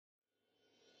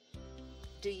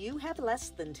Do you have less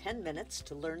than 10 minutes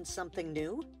to learn something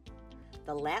new?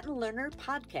 The Latin Learner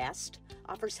podcast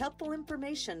offers helpful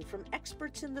information from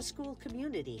experts in the school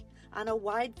community on a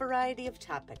wide variety of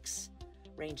topics,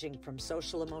 ranging from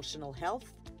social emotional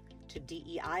health to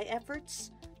DEI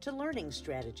efforts to learning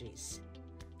strategies.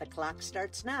 The clock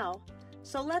starts now,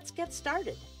 so let's get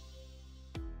started.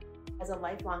 As a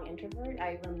lifelong introvert,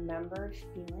 I remember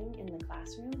feeling in the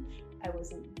classroom I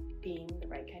wasn't being the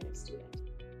right kind of student.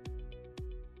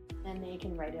 And they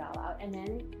can write it all out. And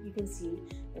then you can see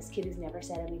this kid who's never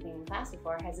said anything in class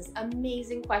before has this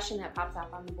amazing question that pops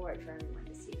up on the board for everyone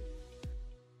to see.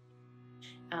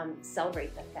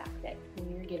 Celebrate the fact that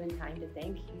when you're given time to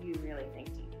think, you really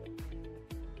think deeply.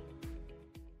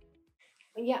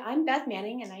 Yeah, I'm Beth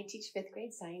Manning and I teach 5th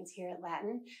grade science here at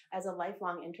Latin. As a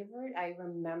lifelong introvert, I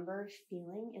remember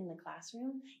feeling in the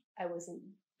classroom I wasn't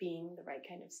being the right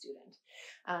kind of student.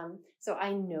 So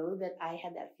I know that I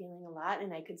had that feeling a lot,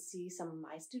 and I could see some of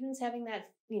my students having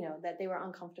that, that they were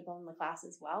uncomfortable in the class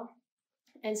as well.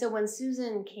 And so when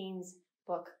Susan Cain's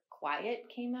book, Quiet,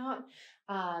 came out,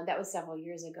 that was several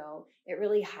years ago, it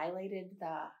really highlighted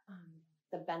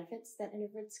the benefits that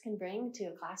introverts can bring to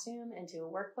a classroom and to a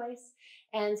workplace.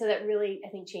 And so that really, I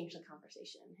think, changed the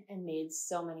conversation and made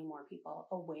so many more people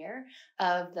aware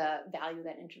of the value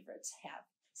that introverts have.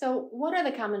 So what are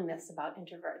the common myths about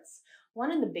introverts?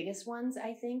 One of the biggest ones,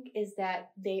 I think, is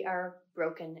that they are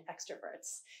broken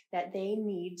extroverts, that they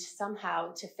need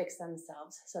somehow to fix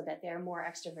themselves so that they're more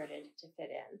extroverted to fit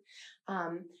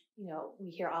in. We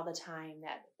hear all the time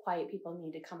that quiet people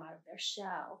need to come out of their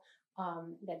shell,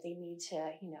 that they need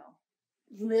to,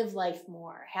 live life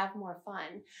more, have more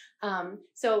fun.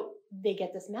 So they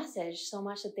get this message so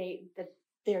much that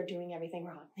they're doing everything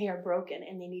wrong. They are broken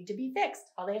and they need to be fixed.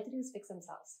 All they have to do is fix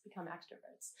themselves, become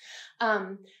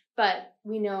extroverts. But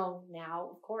we know now,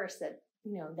 of course, that,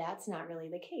 that's not really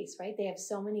the case, right? They have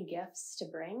so many gifts to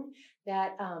bring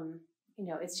that,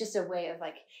 it's just a way of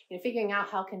figuring out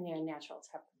how can their natural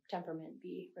temperament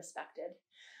be respected.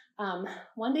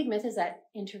 One big myth is that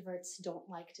introverts don't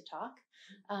like to talk.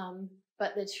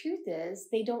 But the truth is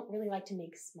they don't really like to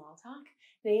make small talk.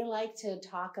 They like to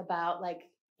talk about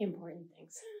important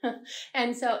things.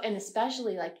 and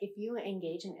especially if you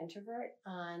engage an introvert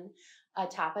on a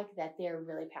topic that they're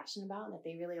really passionate about and that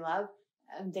they really love,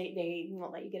 they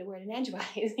won't let you get a word in edgewise.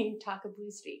 They talk a blue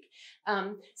streak.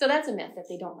 So that's a myth, that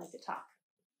they don't like to talk.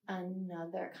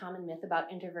 Another common myth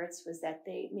about introverts was that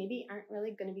they maybe aren't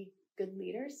really going to be good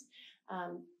leaders,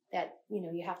 that,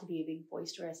 you have to be a big,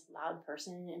 boisterous, loud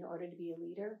person in order to be a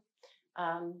leader.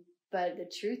 But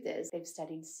the truth is they've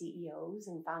studied CEOs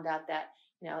and found out that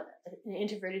an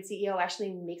introverted CEO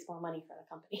actually makes more money for the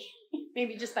company,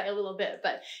 maybe just by a little bit,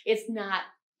 but it's not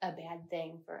a bad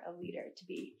thing for a leader to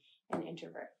be an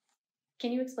introvert.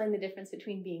 Can you explain the difference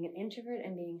between being an introvert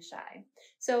and being shy?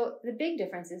 So the big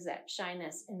difference is that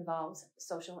shyness involves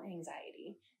social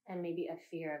anxiety and maybe a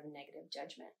fear of negative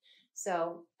judgment.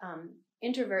 So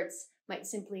introverts might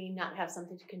simply not have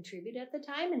something to contribute at the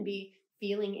time and be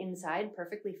feeling inside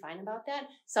perfectly fine about that.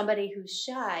 Somebody who's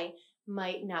shy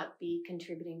might not be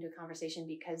contributing to a conversation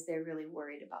because they're really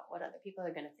worried about what other people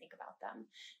are going to think about them.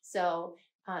 So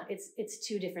it's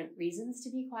two different reasons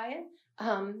to be quiet.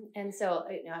 And so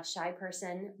a shy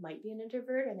person might be an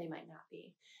introvert or they might not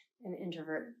be. An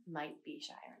introvert might be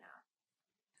shy or not.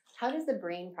 How does the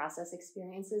brain process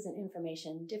experiences and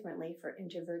information differently for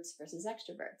introverts versus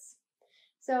extroverts?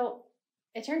 So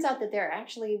it turns out that there are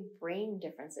actually brain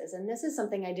differences, and this is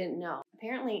something I didn't know.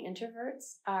 Apparently,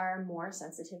 introverts are more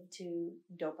sensitive to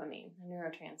dopamine, a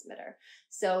neurotransmitter.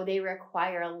 So they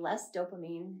require less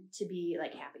dopamine to be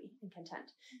happy and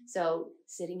content. So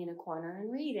sitting in a corner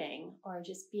and reading or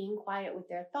just being quiet with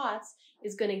their thoughts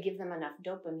is going to give them enough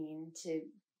dopamine to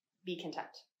be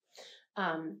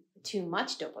content. Too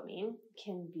much dopamine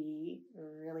can be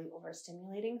really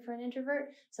overstimulating for an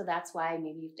introvert. So that's why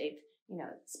maybe if they've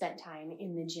spent time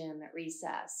in the gym at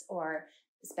recess or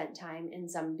spent time in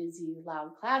some busy,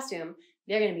 loud classroom,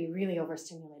 they're going to be really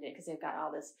overstimulated because they've got all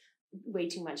this way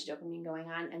too much dopamine going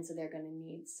on. And so they're going to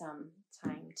need some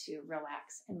time to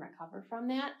relax and recover from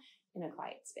that in a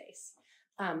quiet space.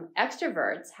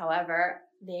 Extroverts, however,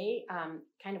 they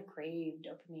kind of crave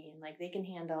dopamine, they can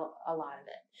handle a lot of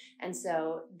it. And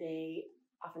so they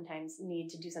oftentimes need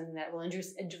to do something that will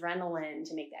induce adrenaline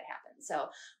to make that happen. So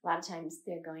a lot of times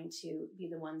they're going to be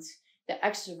the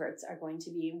extroverts are going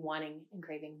to be wanting and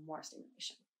craving more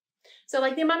stimulation. So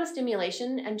the amount of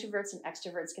stimulation introverts and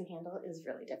extroverts can handle is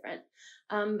really different.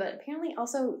 But apparently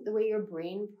also the way your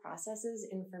brain processes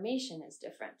information is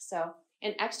different. So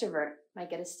an extrovert might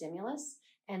get a stimulus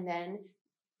and then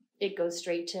it goes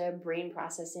straight to brain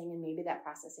processing, and maybe that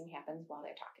processing happens while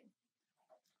they're talking.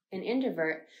 An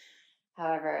introvert,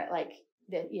 however, like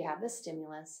you have the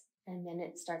stimulus, and then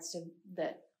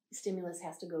the stimulus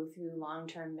has to go through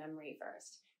long-term memory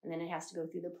first, and then it has to go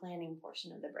through the planning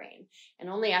portion of the brain. And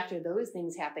only after those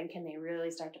things happen can they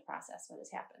really start to process what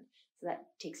has happened. So that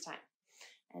takes time.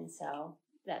 And so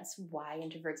that's why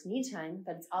introverts need time,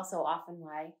 but it's also often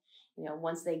why,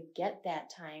 once they get that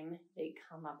time, they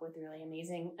come up with really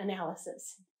amazing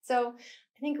analysis. So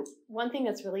I think one thing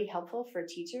that's really helpful for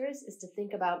teachers is to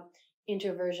think about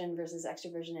introversion versus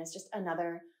extroversion as just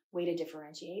another way to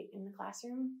differentiate in the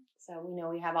classroom. So we know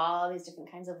we have all these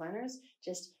different kinds of learners,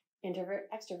 just introvert,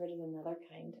 extrovert is another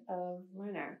kind of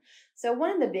learner. So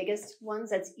one of the biggest ones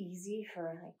that's easy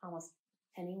for like almost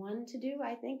anyone to do,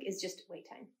 I think, is just wait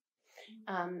time.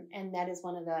 And that is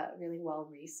one of the really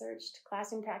well-researched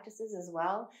classroom practices as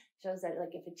well. It shows that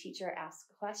like if a teacher asks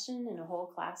a question in a whole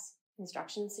class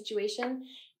instruction situation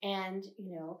and,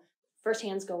 first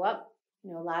hands go up, a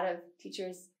lot of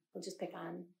teachers will just pick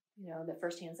on, the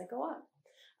first hands that go up.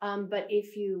 But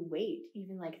if you wait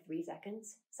even like 3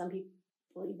 seconds, some people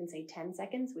will even say 10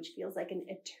 seconds, which feels like an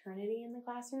eternity in the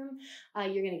classroom,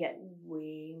 you're going to get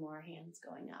way more hands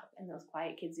going up. And those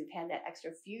quiet kids who've had that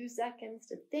extra few seconds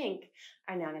to think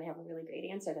are now going to have a really great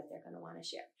answer that they're going to want to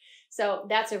share. So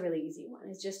that's a really easy one.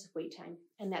 It's just wait time.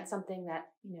 And that's something that,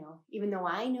 even though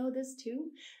I know this too,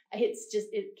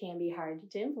 it can be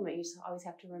hard to implement. You just always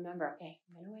have to remember, okay,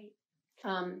 I'm going to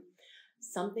wait.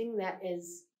 Something that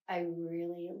I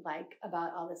really like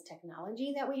about all this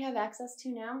technology that we have access to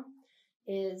now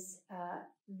is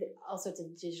all sorts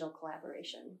of digital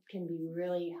collaboration can be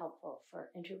really helpful for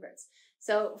introverts.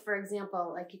 So for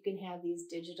example, like you can have these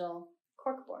digital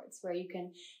cork boards where you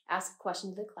can ask a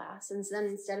question to the class, and then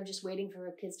instead of just waiting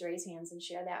for kids to raise hands and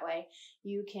share that way,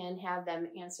 you can have them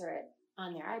answer it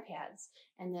on their iPads,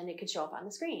 and then it could show up on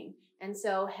the screen. And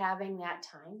so having that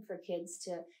time for kids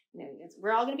to,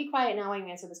 we're all going to be quiet now when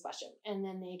you answer this question, and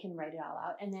then they can write it all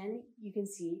out. And then you can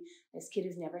see this kid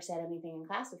who's never said anything in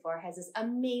class before has this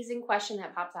amazing question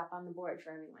that pops up on the board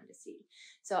for everyone to see.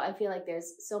 So I feel like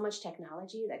there's so much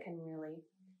technology that can really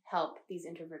help these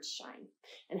introverts shine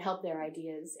and help their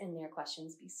ideas and their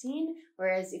questions be seen.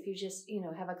 Whereas if you just,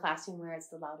 have a classroom where it's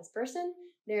the loudest person,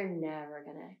 they're never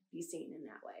going to be seen in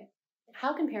that way.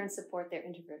 How can parents support their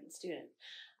introverted student?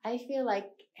 I feel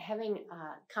like having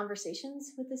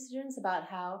conversations with the students about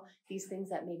how these things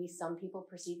that maybe some people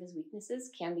perceive as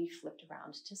weaknesses can be flipped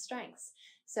around to strengths.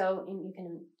 So you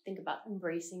can think about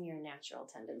embracing your natural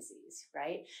tendencies,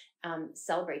 right?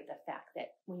 Celebrate the fact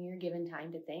that when you're given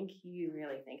time to think, you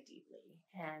really think deeply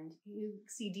and you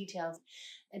see details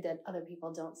that other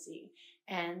people don't see.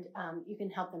 And you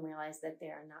can help them realize that they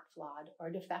are not flawed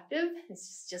or defective.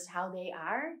 It's just how they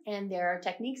are. And there are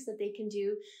techniques that they can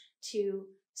do to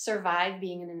survive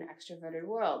being in an extroverted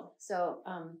world. So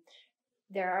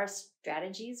there are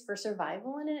strategies for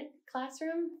survival in a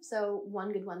classroom. So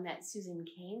one good one that Susan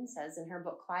Cain says in her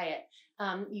book, Quiet,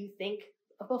 you think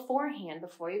beforehand,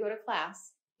 before you go to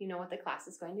class, you know what the class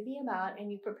is going to be about,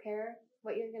 and you prepare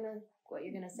what you're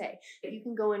gonna say. You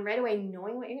can go in right away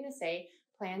knowing what you're gonna say,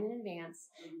 plan in advance,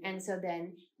 and so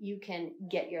then you can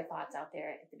get your thoughts out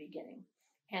there at the beginning.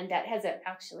 And that has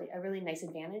actually a really nice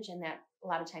advantage in that a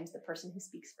lot of times the person who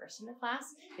speaks first in the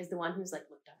class is the one who's like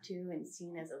looked up to and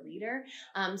seen as a leader.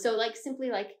 So like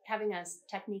simply like having a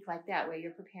technique like that where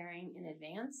you're preparing in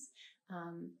advance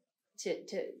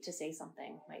to say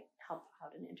something might help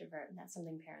out an introvert. And that's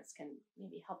something parents can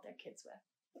maybe help their kids with.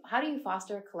 How do you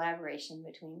foster collaboration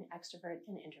between extrovert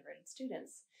and introverted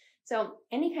students? So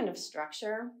any kind of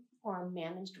structure or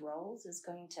managed roles is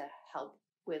going to help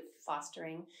with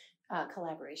fostering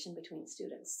collaboration between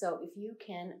students. So if you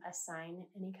can assign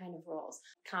any kind of roles,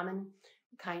 common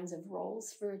kinds of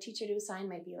roles for a teacher to assign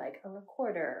might be like a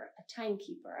recorder, a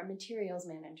timekeeper, a materials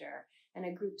manager, and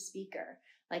a group speaker.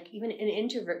 Like even an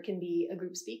introvert can be a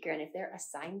group speaker, and if they're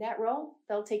assigned that role,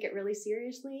 they'll take it really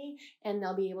seriously and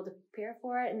they'll be able to prepare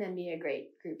for it and then be a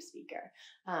great group speaker.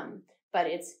 But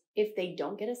if they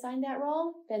don't get assigned that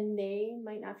role, then they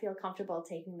might not feel comfortable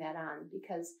taking that on,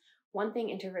 because one thing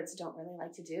introverts don't really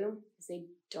like to do is they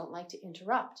don't like to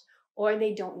interrupt, or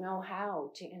they don't know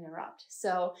how to interrupt.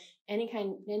 So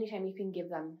anytime you can give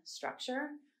them structure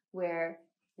where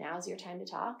now's your time to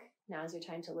talk, now's your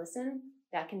time to listen,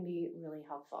 that can be really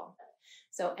helpful.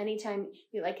 So anytime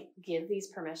you give these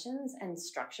permissions and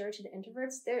structure to the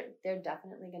introverts, they're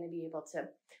definitely going to be able to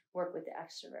work with the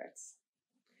extroverts.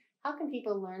 How can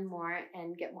people learn more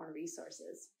and get more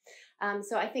resources?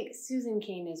 So I think Susan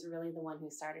Cain is really the one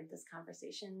who started this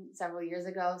conversation several years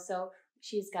ago. So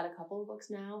She's got a couple of books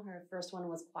now. Her first one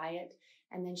was Quiet,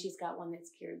 and then she's got one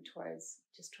that's geared towards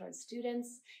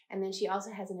students. And then she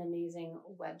also has an amazing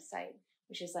website,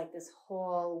 which is like this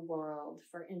whole world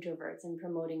for introverts and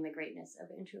promoting the greatness of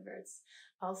introverts.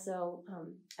 Also,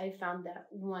 I found that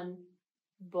one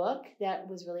book that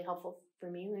was really helpful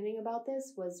for me learning about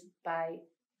this was by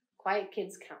Quiet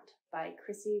Kids Count by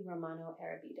Chrissy Romano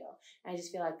Arabito. And I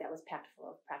just feel like that was packed full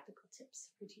of practical tips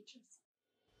for teachers.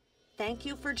 Thank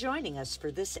you for joining us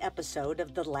for this episode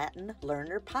of the Latin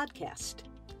Learner Podcast.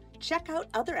 Check out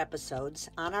other episodes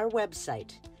on our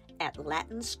website at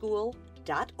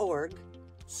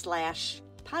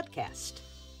latinschool.org/podcast.